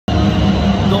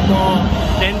どうも、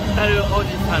レンタルお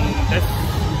じさんです。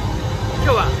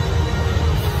今日は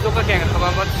静岡県浜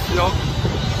松市の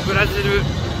ブラジル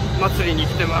祭りに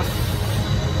来てます。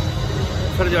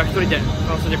それでは一人で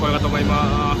楽しんでこようかと思い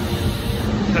ます。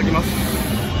いただきます。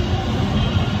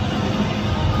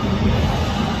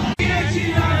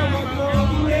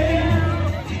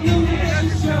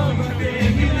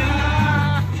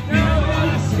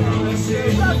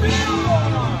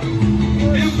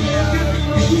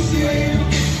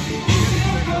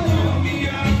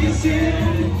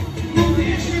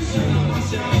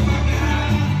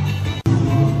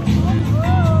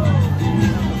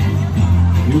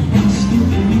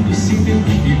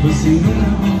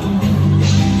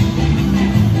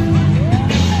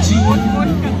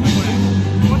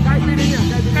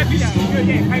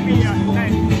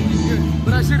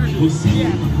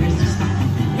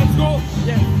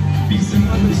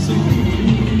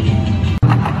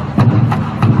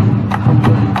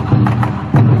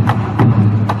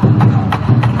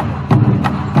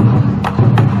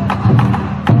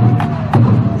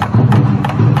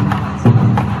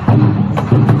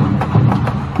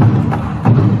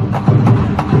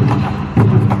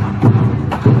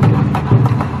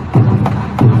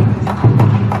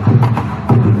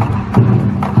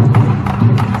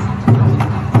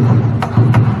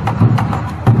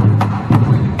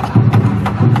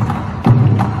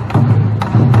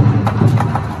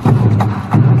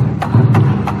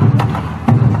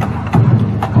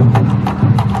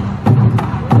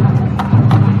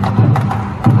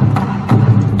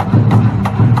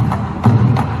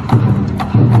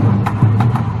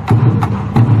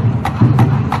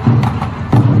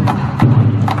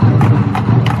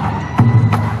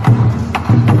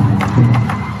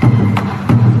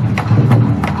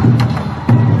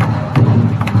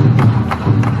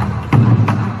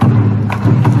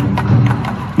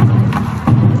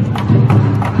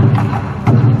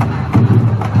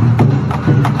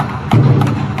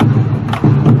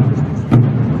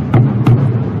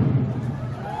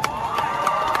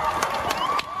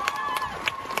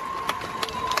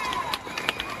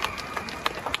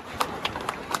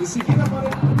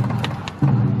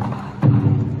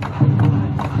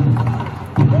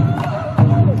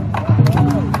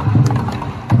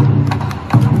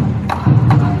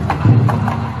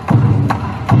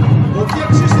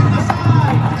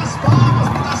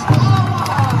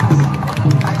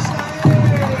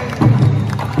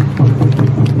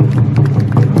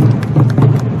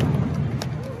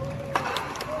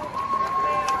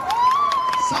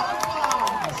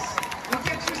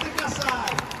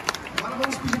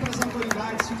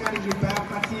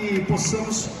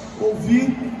Possamos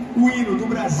ouvir o hino do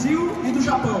Brasil e do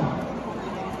Japão.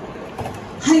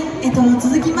 はい、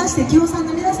続きまして京産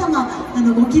の皆様、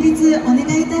ご起立お願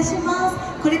いいたします。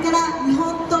これから日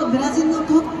本とブラジルの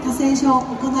多選書を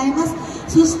行います。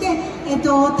そして、大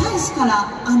使から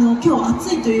今日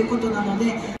暑いということなの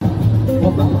で。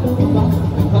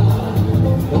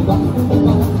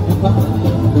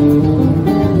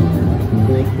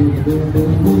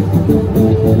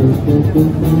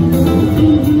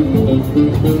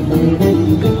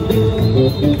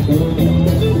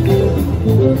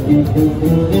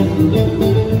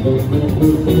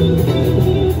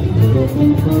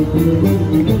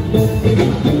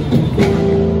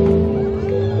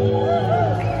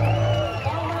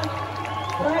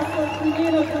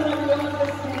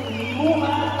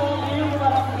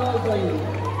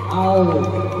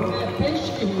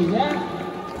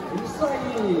Isso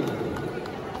aí!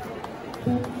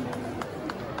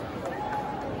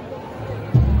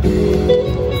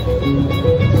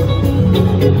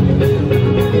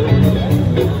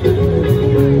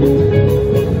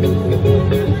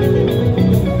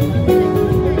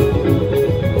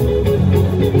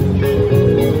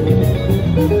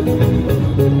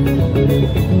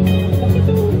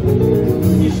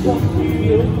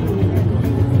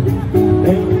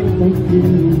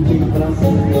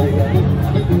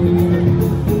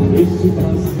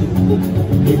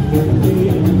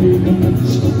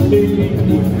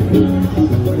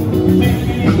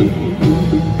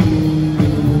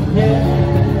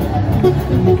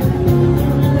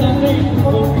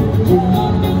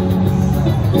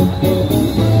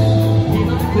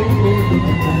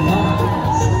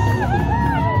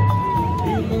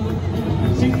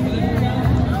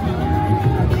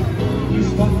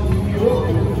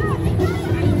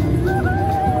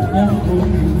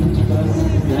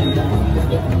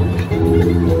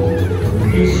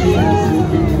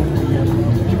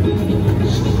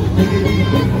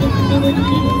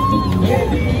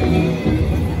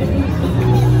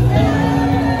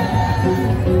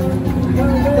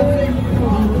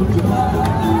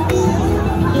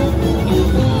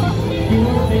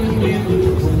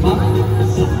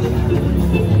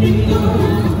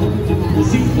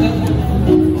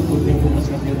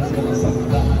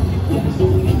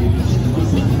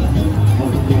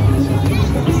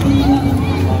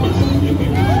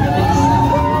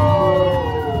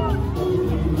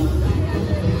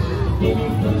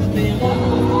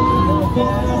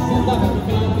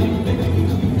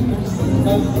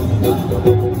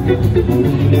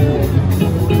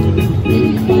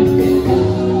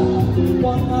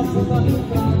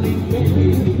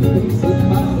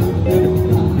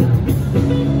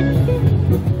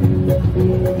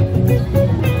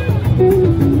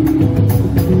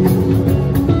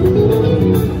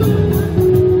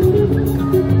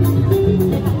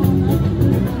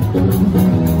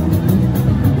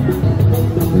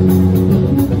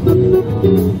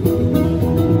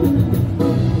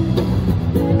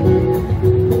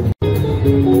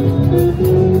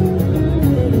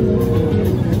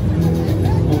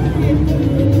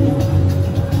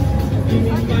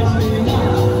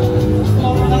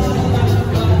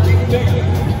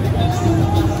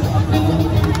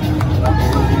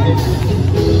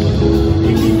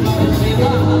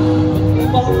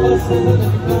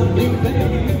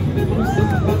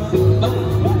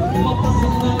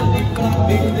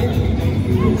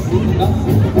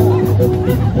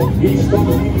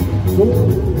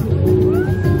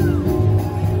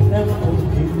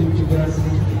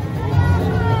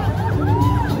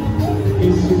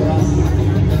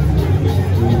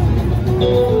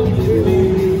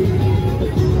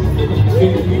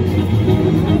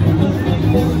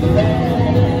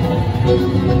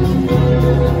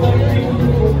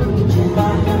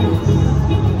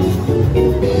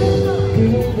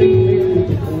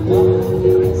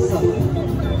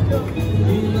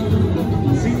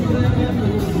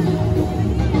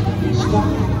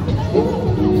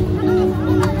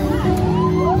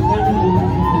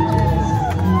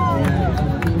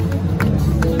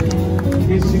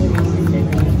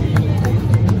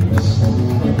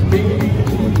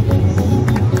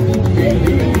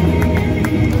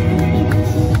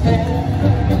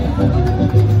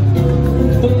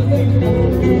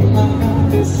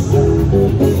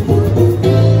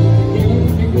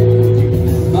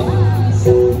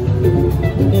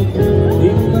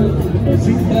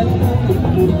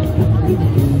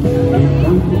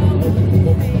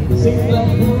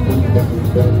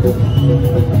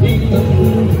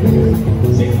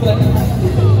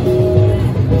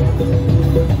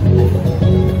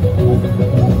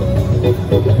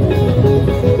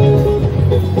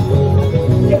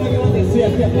 Quero agradecer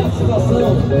aqui a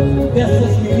participação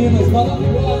dessas meninas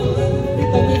maravilhosas e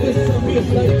também desse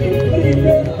sambista aí que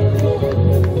primeiro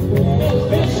eu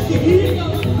vejo que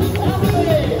riga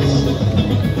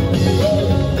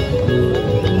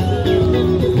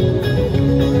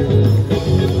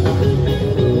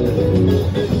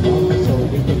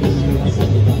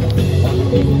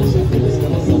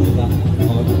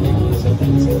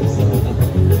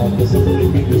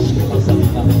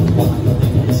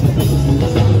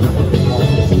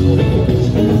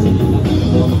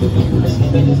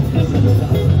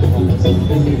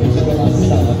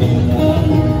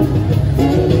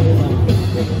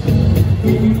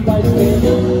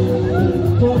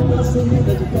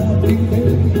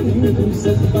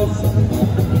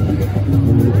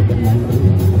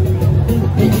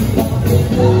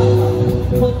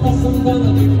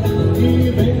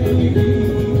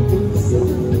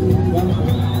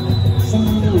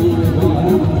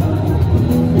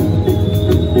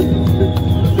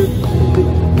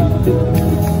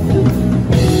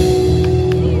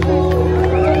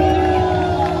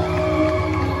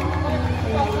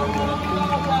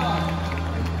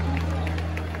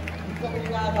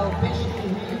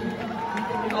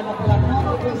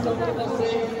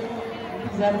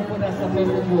por essa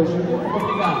festa de hoje. Muito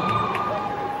obrigado.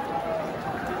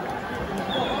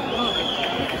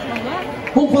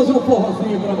 Vamos fazer um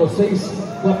forrozinho para vocês,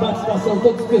 com a participação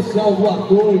toda especial do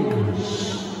A2.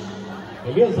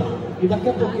 Beleza? E daqui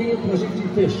a pouquinho, para a gente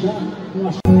fechar, eu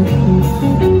acho.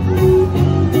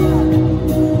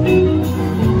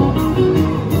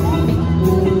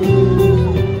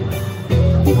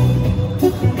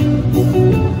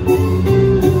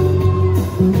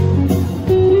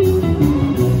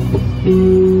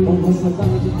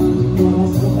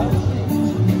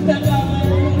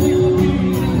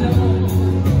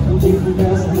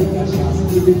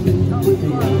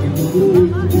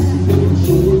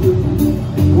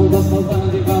 Quando a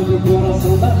saudade invade o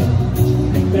coração da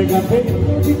gente, pega peito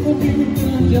de comigo e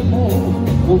grande amor.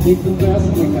 Não tem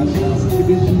conversa, nem cachaça, nem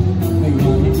beijinho, nem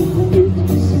amigo com peito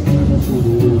de seguro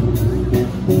chororô.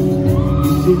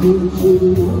 Seguro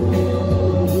chororô,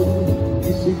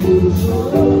 e seguro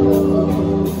chororô.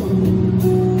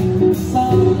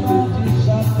 Saudade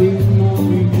já tem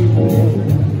nome de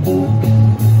mulher.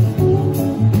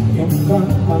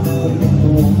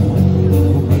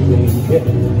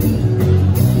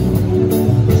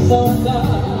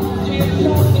 Saudade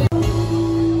já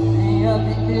minha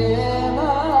pequena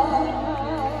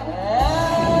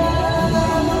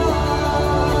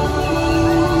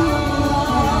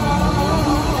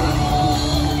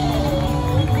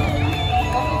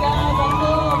Obrigada a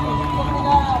todos, muito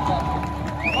obrigada.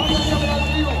 Olha seu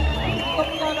Brasil, muito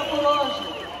obrigada por hoje.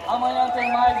 Amanhã tem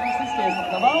mais, não se esqueça,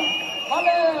 tá bom?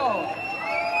 Valeu!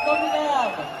 Muito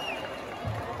obrigado!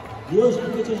 E hoje à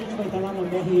noite a gente vai estar lá no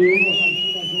BRU, a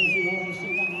partir das 11 horas,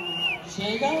 chega lá.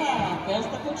 Chega lá, a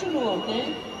festa continua, ok?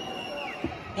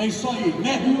 É isso aí,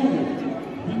 né, Rio?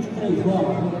 23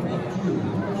 horas,